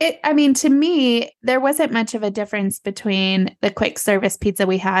it. I mean, to me, there wasn't much of a difference between the quick service pizza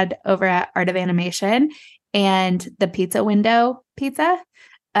we had over at Art of Animation and the pizza window pizza.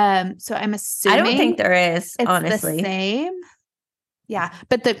 So I'm assuming I don't think there is, it's honestly. the same. Yeah,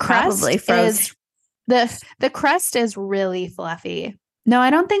 but the crust Probably frozen. is the crust is really fluffy. No, I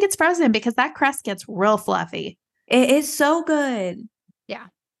don't think it's frozen because that crust gets real fluffy. It is so good. Yeah.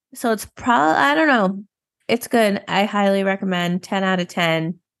 So it's probably, I don't know. It's good. I highly recommend 10 out of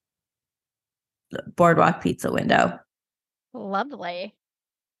 10 Boardwalk Pizza window. Lovely.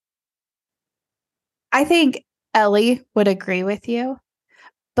 I think Ellie would agree with you,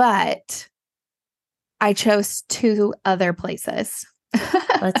 but I chose two other places.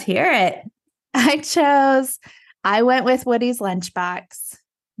 Let's hear it. I went with Woody's Lunchbox.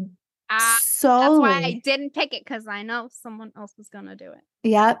 That's why I Solely, didn't pick it because I know someone else was going to do it.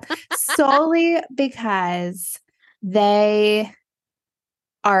 yep, solely because they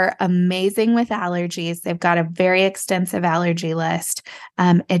are amazing with allergies. They've got a very extensive allergy list.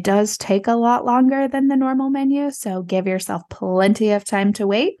 It does take a lot longer than the normal menu, so give yourself plenty of time to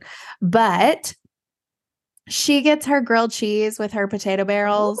wait. But she gets her grilled cheese with her potato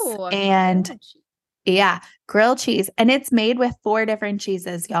barrels Ooh, and grilled cheese. yeah, grilled cheese. And it's made with 4 different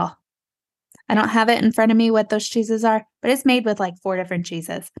cheeses, y'all. I don't have it in front of me what those cheeses are, but it's made with like 4 different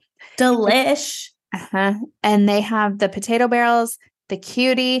cheeses. Delish. Uh-huh. And they have the potato barrels, the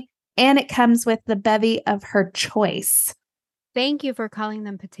cutie, and it comes with the bevy of her choice. Thank you for calling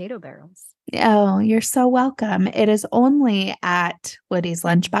them potato barrels. Oh, you're so welcome. It is only at Woody's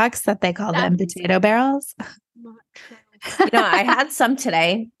Lunchbox that they call them That's- potato barrels. Not true. I had some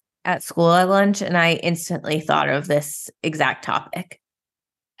today at school at lunch, and I instantly thought of this exact topic.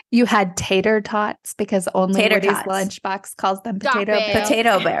 You had tater tots because only Tater Woody's tots. Lunchbox calls them Stop potato it. barrels.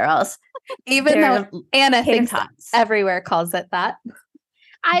 Potato barrels. Even They're though Anna tater thinks tots. everywhere calls it that.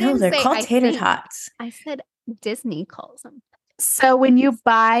 I No, didn't they're say called I tater think. tots. I said Disney calls them. So when you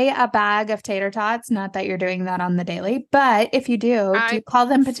buy a bag of tater tots, not that you're doing that on the daily, but if you do you I- call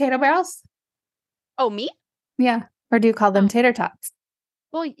them potato barrels? Oh, me? Yeah. Or do you call them Oh. tater tots?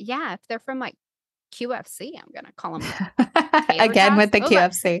 Well, yeah. If they're from like QFC, I'm gonna call them. Again with the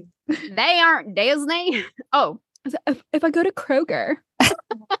tots? Those QFC. They aren't Disney. Oh, if I go to Kroger,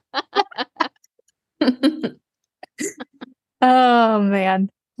 Oh man.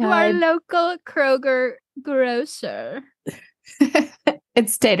 to our local Kroger grocer,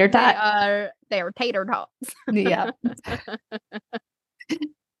 It's tater tot. they are tater tots. Yeah.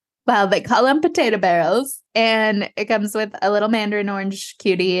 Well, they call them potato barrels, and it comes with a little mandarin orange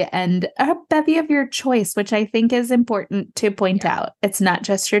cutie and a bevy of your choice, which I think is important to point out. It's not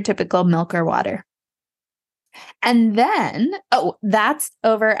just your typical milk or water. And then, that's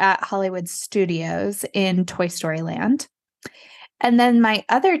over at Hollywood Studios in Toy Story Land. And then my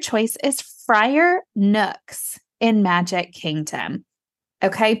other choice is Friar Nooks in Magic Kingdom.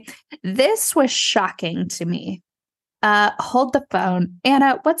 Okay. This was shocking to me. Hold the phone.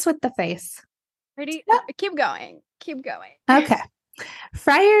 Anna, what's with the face? Pretty. Yep. Keep going. Keep going. Okay.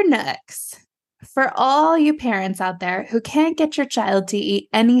 Fryer Nooks. For all you parents out there who can't get your child to eat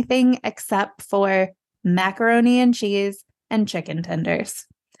anything except for macaroni and cheese and chicken tenders.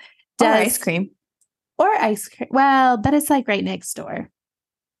 Or ice cream. Or ice cream. Well, but it's like right next door.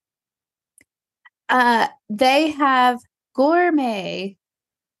 They have gourmet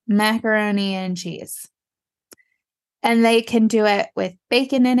macaroni and cheese. And they can do it with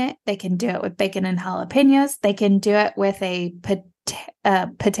bacon in it. They can do it with bacon and jalapenos. They can do it with a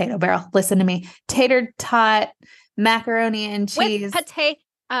potato barrel. Listen to me. Tater tot macaroni and cheese with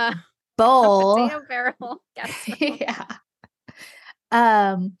bowl. Potato barrel.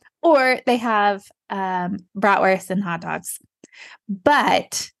 Yeah. Or they have bratwurst and hot dogs.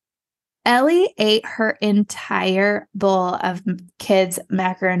 But Ellie ate her entire bowl of kids'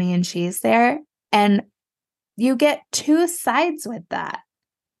 macaroni and cheese there. And you get 2 sides with that,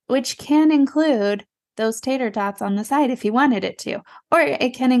 which can include those tater tots on the side if you wanted it to, or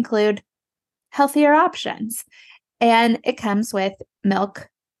it can include healthier options. And it comes with milk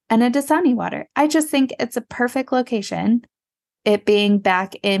and a Dasani water. I just think it's a perfect location, it being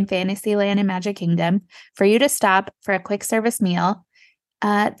back in Fantasyland and Magic Kingdom, for you to stop for a quick service meal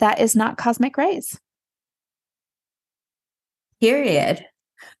that is not Cosmic Rays. Period.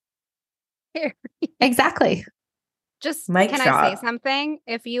 Exactly. Just Mic can drop. I say something?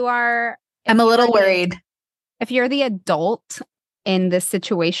 If you are, I'm a little worried. If you're the adult in this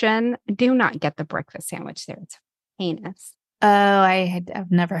situation, do not get the breakfast sandwich there. It's heinous. Oh, I've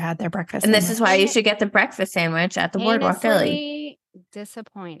never had their breakfast. And this is why you Heinous- should get the breakfast sandwich at the Boardwalk Deli. Heinously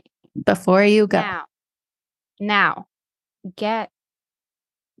disappointing. Before you go. Now,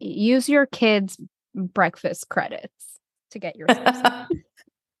 use your kids' breakfast credits to get your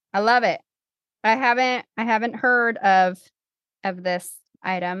I love it. I haven't heard of this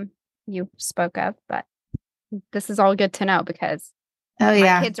item you spoke of, but this is all good to know because Oh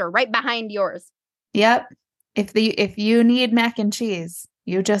yeah. my kids are right behind yours. Yep. If you need mac and cheese,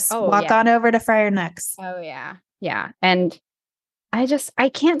 you just walk on over to Fryer Nooks. Oh yeah. Yeah. And I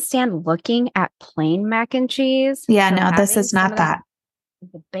can't stand looking at plain mac and cheese. Yeah, So no, this having is not some of that.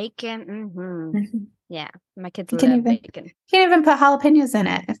 The bacon. Mhm. Yeah. My kids You love bacon. Can't even put jalapenos in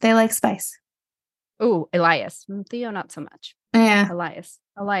it if they like spice. Ooh, Elias. Theo, not so much. Yeah.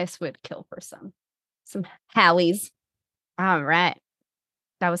 Elias would kill for some Hallies. All right.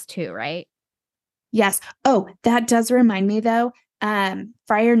 That was 2, right? Yes. Oh, that does remind me though.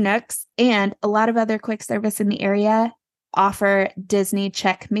 Fryer Nooks and a lot of other quick service in the area offer Disney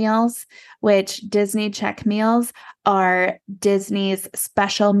check meals, which Disney check meals are Disney's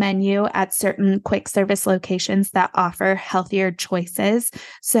special menu at certain quick service locations that offer healthier choices.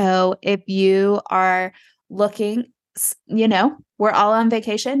 So if you are looking, we're all on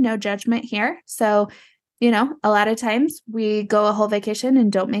vacation, no judgment here. So, a lot of times we go a whole vacation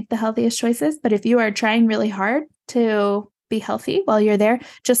and don't make the healthiest choices. But if you are trying really hard to be healthy while you're there,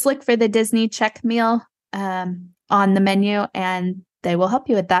 just look for the Disney check meal on the menu and they will help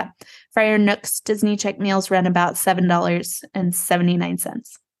you with that. Fryer Nooks Disney check meals run about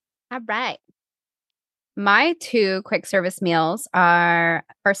 $7.79. All right. My 2 quick service meals are,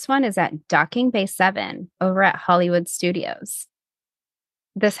 first one is at Docking Bay 7 over at Hollywood Studios.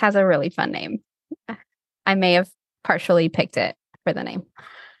 This has a really fun name. I may have partially picked it for the name.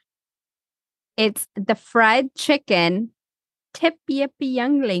 It's the fried chicken Tip Yip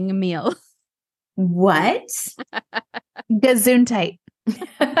Youngling meal. What? Gesundheit.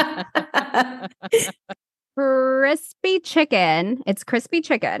 Crispy chicken. It's crispy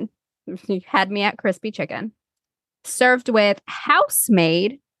chicken. You had me at crispy chicken. Served with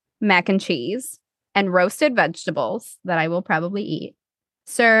house-made mac and cheese and roasted vegetables that I will probably eat.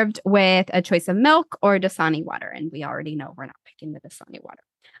 Served with a choice of milk or Dasani water. And we already know we're not picking the Dasani water.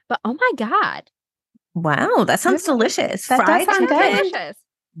 But oh my God. Wow, that sounds delicious. That does sound good. Delicious.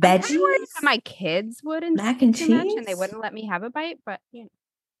 I'm kinda worried that Veggies. my kids wouldn't Mac and too much and they cheese? wouldn't let me have a bite, but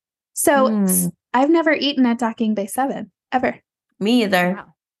So I've never eaten at Docking Bay 7 ever. Me either. wow.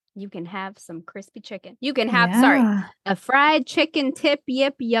 You can have some crispy chicken. You can have a fried chicken Tip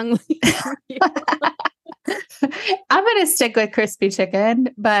Yip Youngling. I'm going to stick with crispy chicken,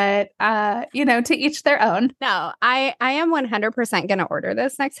 but to each their own. No, I am 100% going to order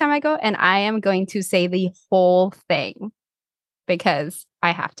this next time I go, and I am going to say the whole thing because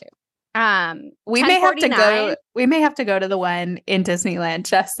I have to. We may have to go. We may have to go to the one in Disneyland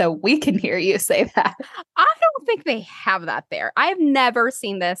just so we can hear you say that. I don't think they have that there. I've never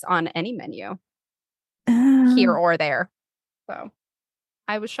seen this on any menu here or there, so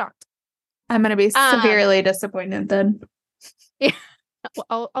I was shocked. I'm going to be severely disappointed then.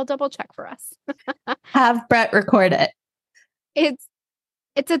 I'll double check for us. Have Brett record it. It's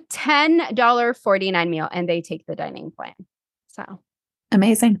a $10.49 meal, and they take the dining plan. So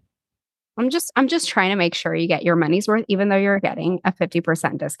Amazing. I'm just trying to make sure you get your money's worth, even though you're getting a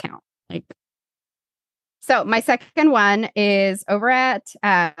 50% discount. So my second one is over at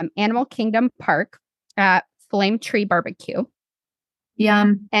Animal Kingdom Park at Flame Tree Barbecue.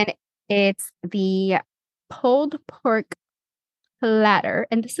 Yum. And it's the pulled pork platter.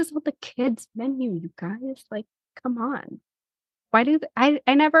 And this is what the kids menu, you guys. Like, come on. Why do I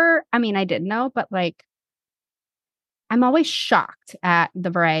did know, but like, I'm always shocked at the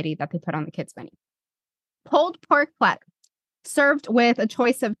variety that they put on the kids menu. Pulled pork platter served with a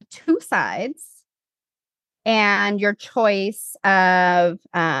choice of 2 sides and your choice of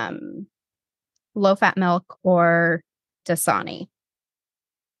low fat milk or Dasani.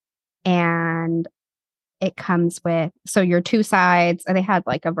 And it comes with, so your 2 sides, and they had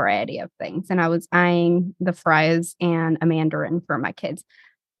like a variety of things. And I was eyeing the fries and a mandarin for my kids.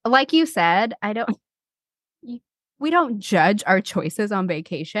 Like you said, we don't judge our choices on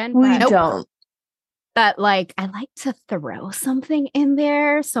vacation. We don't. But like, I like to throw something in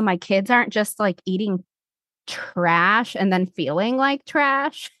there so my kids aren't just like eating trash and then feeling like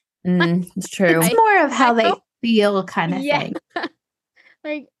trash. It's true. It's more of how they feel kind of thing.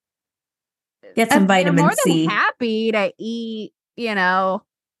 Like, get some vitamin more C. Than happy to eat, a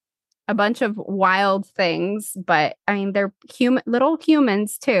bunch of wild things, but I mean, they're little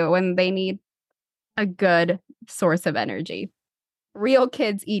humans too, and they need a good source of energy. Real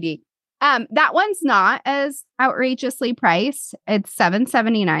kids eating. That one's not as outrageously priced. It's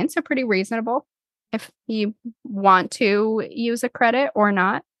 $7.79, so pretty reasonable. If you want to use a credit or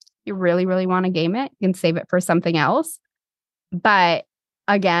not, you really, really want to game it, you can save it for something else. But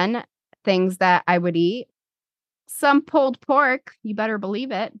again, things that I would eat, some pulled pork, you better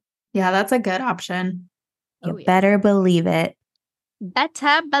believe it. Yeah, that's a good option. You better believe it.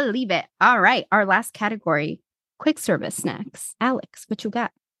 Better believe it. All right, our last category, quick service snacks. Alex, what you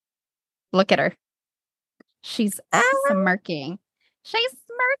got? Look at her. She's smirking. She's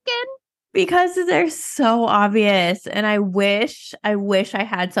smirking. Because they're so obvious. And I wish I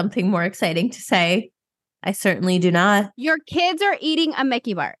had something more exciting to say. I certainly do not. Your kids are eating a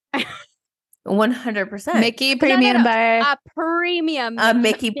Mickey bar. 100%. Mickey premium bar. A premium. A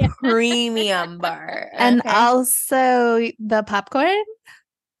Mickey premium bar. And also the popcorn.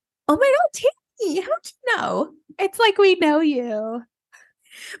 Oh my God, Tammy, how'd you know? It's like we know you.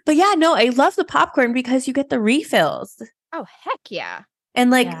 But yeah, no, I love the popcorn because you get the refills. Oh, heck yeah. And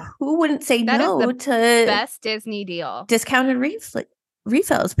like, who wouldn't say no to best Disney deal? Discounted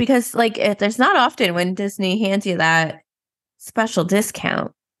refills? Because like, there's not often when Disney hands you that special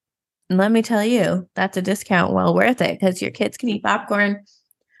discount. And let me tell you, that's a discount well worth it because your kids can eat popcorn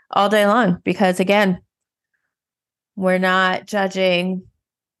all day long. Because again, we're not judging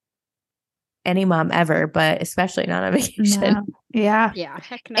any mom ever, but especially not on vacation. No. Yeah. Yeah.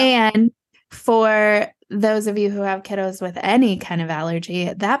 Heck no. And for those of you who have kiddos with any kind of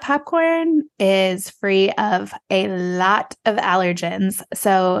allergy, that popcorn is free of a lot of allergens.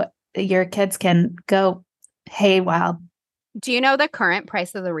 So your kids can go wild. Do you know the current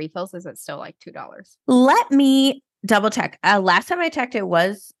price of the refills? Is it still like $2? Let me double check. Last time I checked, it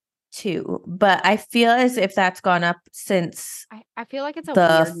was $2, but I feel as if that's gone up since I feel like it's a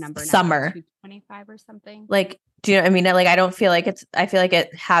the weird number now, summer. like $2.25 or something. Like, do you know what I mean? Like, I don't feel like I feel like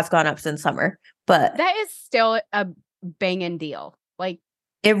it has gone up since summer, but that is still a banging deal. Like,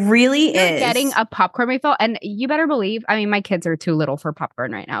 it really is. Getting a popcorn refill, and you better believe, I mean, my kids are too little for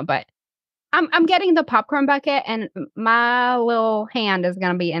popcorn right now, but I'm getting the popcorn bucket, and my little hand is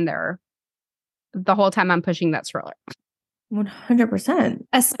going to be in there the whole time I'm pushing that stroller. 100%.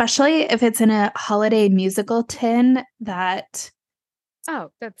 Especially if it's in a holiday musical tin that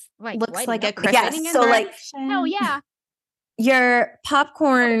that's like looks like a Christmas. Yeah, so like, hell yeah. Your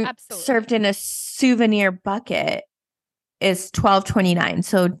popcorn served in a souvenir bucket is $12.29.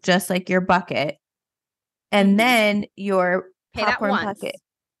 So just like your bucket. And then your popcorn bucket.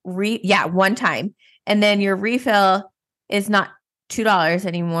 One time. And then your refill is not $2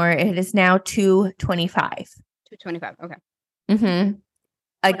 anymore. It is now $2.25. $2.25. Okay. Mm-hmm.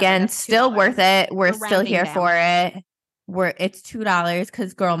 Again, still worth it. We're still here for it. It's $2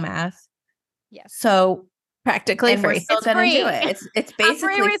 because girl math. Yes. So practically free. We're still gonna do it. It's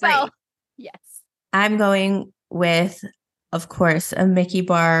basically free. Yes. I'm going with, of course, a Mickey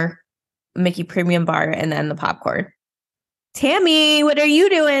premium bar, and then the popcorn. Tammy, what are you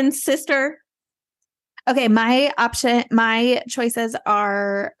doing, sister? Okay, my choices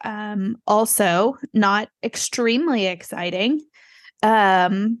are also not extremely exciting.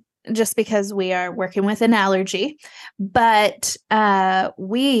 just because we are working with an allergy. But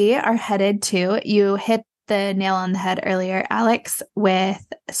we are headed to, you hit the nail on the head earlier, Alex, with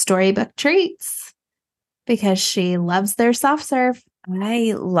Storybook Treats because she loves their soft serve.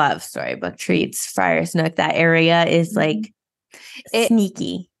 I love Storybook Treats. Friar's Nook, that area is like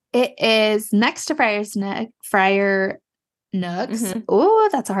sneaky. It is next to Friar Nooks. Mhm. Oh,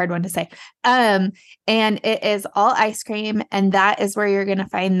 that's a hard one to say. And it is all ice cream, and that is where you're going to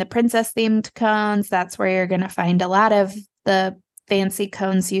find the princess themed cones. That's where you're going to find a lot of the fancy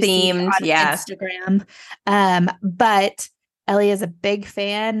cones you see on Instagram. But Ellie is a big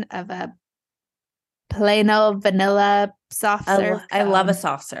fan of a plain old vanilla soft serve. I love a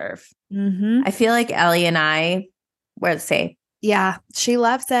soft serve. Mm-hmm. I feel like Ellie and I were the same. Yeah, she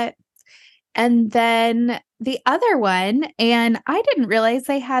loves it. And then the other one, and I didn't realize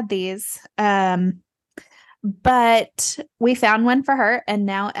they had these, but we found one for her, and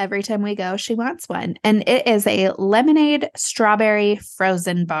now every time we go, she wants one. And it is a lemonade strawberry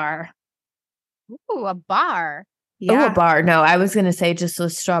frozen bar. Ooh, a bar. Yeah. Oh, a bar. No, I was going to say just a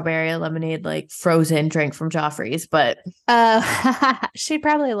strawberry lemonade, like frozen drink from Joffrey's, but she'd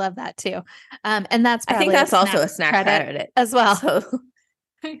probably love that too. And that's I think that's also a snack credit as well. So.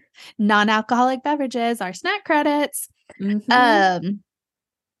 Non-alcoholic beverages are snack credits. Mm-hmm.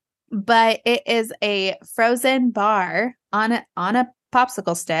 But it is a frozen bar on a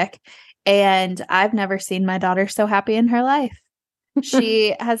popsicle stick, and I've never seen my daughter so happy in her life.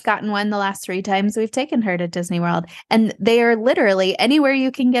 She has gotten one the last 3 times we've taken her to Disney World, and they are literally anywhere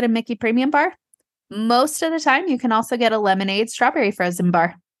you can get a Mickey Premium bar. Most of the time, you can also get a lemonade strawberry frozen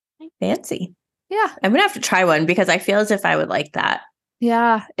bar. Fancy. Yeah. I'm going to have to try one because I feel as if I would like that.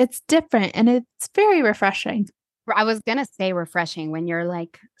 Yeah, it's different and it's very refreshing. I was going to say refreshing when you're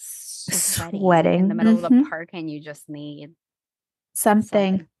like sweating in the middle of the park and you just need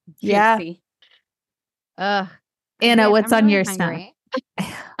something juicy. Yeah. Anna, what's on your snack?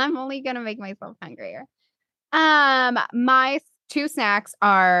 I'm only going to make myself hungrier. My 2 snacks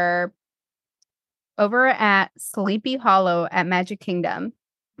are over at Sleepy Hollow at Magic Kingdom.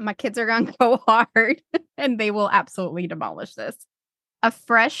 My kids are going to go hard and they will absolutely demolish this. A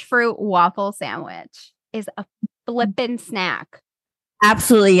fresh fruit waffle sandwich is a flippin' snack.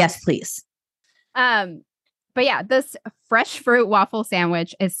 Absolutely. Yes, please. But yeah, this fresh fruit waffle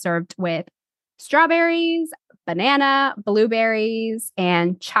sandwich is served with strawberries, banana, blueberries,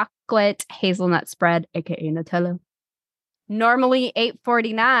 and chocolate hazelnut spread, aka Nutella. Normally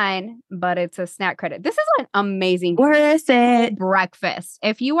 $8.49, but it's a snack credit. This is an amazing worth it breakfast.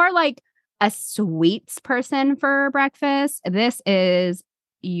 If you are like a sweets person for breakfast, this is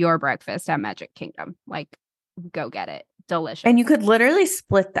your breakfast at Magic Kingdom. Like, go get it. Delicious. And you could literally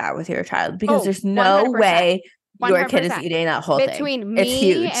split that with your child because there's no 100%. Way your 100%. Kid is eating that whole Between thing.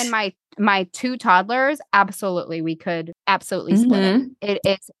 Me and my 2 toddlers, absolutely, we could absolutely split it. It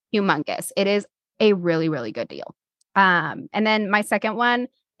is humongous. It is a really, really good deal. And then my second one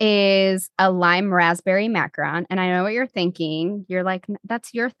is a lime raspberry macaron. And I know what you're thinking. You're like,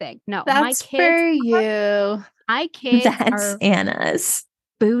 that's your thing. No, that's my kids for you. My kids that's are Anna's.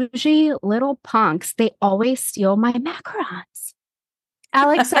 Bougie little punks. They always steal my macarons.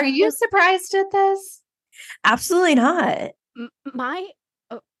 Alex, are you surprised at this? Absolutely not.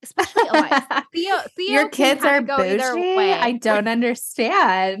 Especially Elias. Theo your kids are bougie? I don't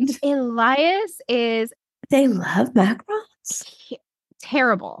understand. Elias is... They love macarons?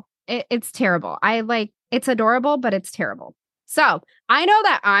 Terrible. It's terrible. It's adorable, but it's terrible. So I know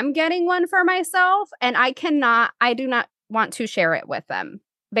that I'm getting one for myself and I do not want to share it with them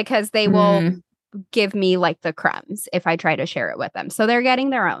because they will give me like the crumbs if I try to share it with them. So they're getting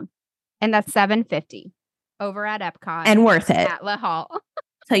their own. And that's $7.50 over at Epcot. And worth it. At La Hall.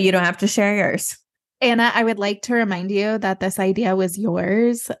 So you don't have to share yours. Anna, I would like to remind you that this idea was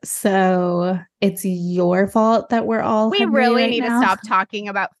yours. So it's your fault that we're all We really need now. to stop talking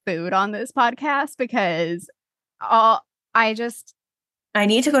about food on this podcast because I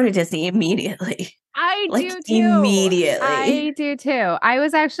need to go to Disney immediately. I do too. Immediately. I do too. I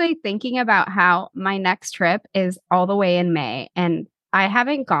was actually thinking about how my next trip is all the way in May and I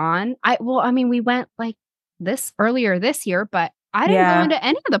haven't gone. We went like earlier this year, but I didn't go into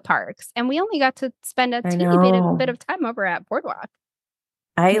any of the parks, and we only got to spend a teeny bit of time over at Boardwalk.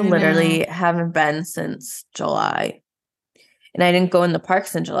 I literally haven't been since July, and I didn't go in the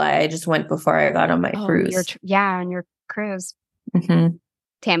parks in July. I just went before I got on my cruise. On your cruise. Mm-hmm.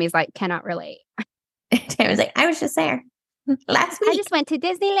 Tammy's like, cannot relate. Tammy's like, I was just there last week. I just went to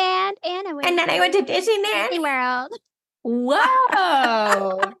Disneyland, and then I went to Disneyland. Disney World.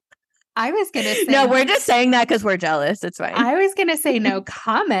 Whoa. I was going to say No, we're just saying that because we're jealous. It's fine. I was going to say no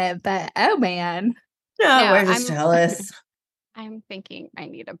comment, but oh man. No, we're just jealous. I'm thinking I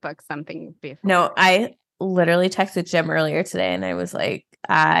need to book something before. No, I literally texted Jim earlier today and I was like,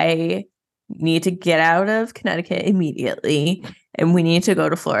 I need to get out of Connecticut immediately and we need to go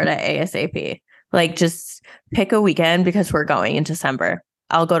to Florida ASAP. Like, just pick a weekend because we're going in December.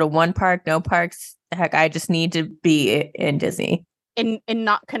 I'll go to one park, no parks. Heck, I just need to be in Disney. In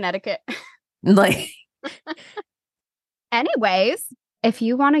not Connecticut. Like, anyways, if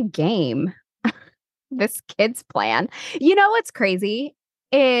you want a game this kids plan, you know what's crazy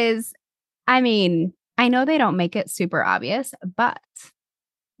is, I mean, I know they don't make it super obvious, but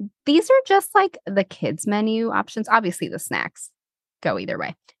these are just like the kids menu options. Obviously the snacks go either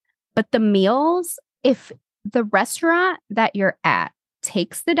way, but the meals, if the restaurant that you're at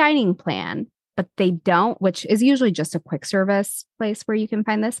takes the dining plan, but they don't, which is usually just a quick service place where you can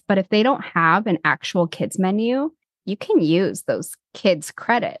find this. But if they don't have an actual kids menu, you can use those kids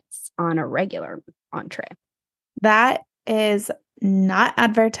credits on a regular entree. That is not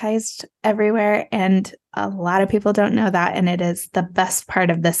advertised everywhere. And a lot of people don't know that. And it is the best part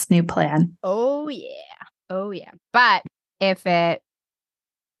of this new plan. Oh, yeah. Oh, yeah. But if there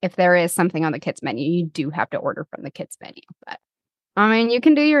is something on the kids menu, you do have to order from the kids menu. But I mean, you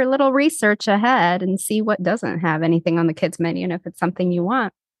can do your little research ahead and see what doesn't have anything on the kids menu. And if it's something you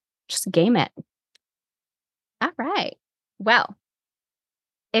want, just game it. All right. Well,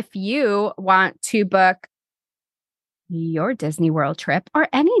 if you want to book your Disney World trip or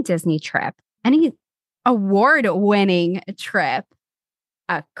any Disney trip, any award-winning trip,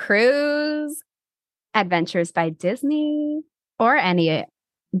 a cruise, Adventures by Disney, or any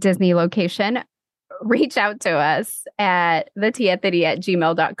Disney location, reach out to us at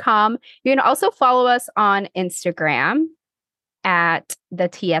theteaatthed@gmail.com. You can also follow us on Instagram at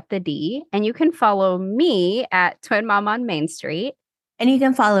theteaathed, and you can follow me at Twin Mom on Main Street. And you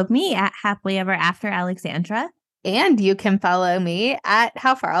can follow me at Happily Ever After Alexandra. And you can follow me at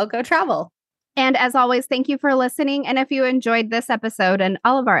How Far I'll Go Travel. And as always, thank you for listening. And if you enjoyed this episode and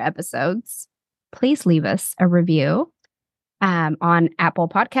all of our episodes, please leave us a review on Apple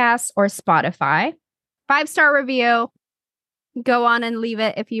Podcasts or Spotify. 5-star review. Go on and leave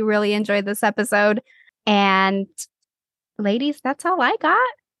it if you really enjoyed this episode. And ladies, that's all I got.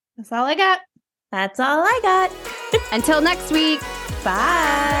 That's all I got. That's all I got. Until next week. Bye.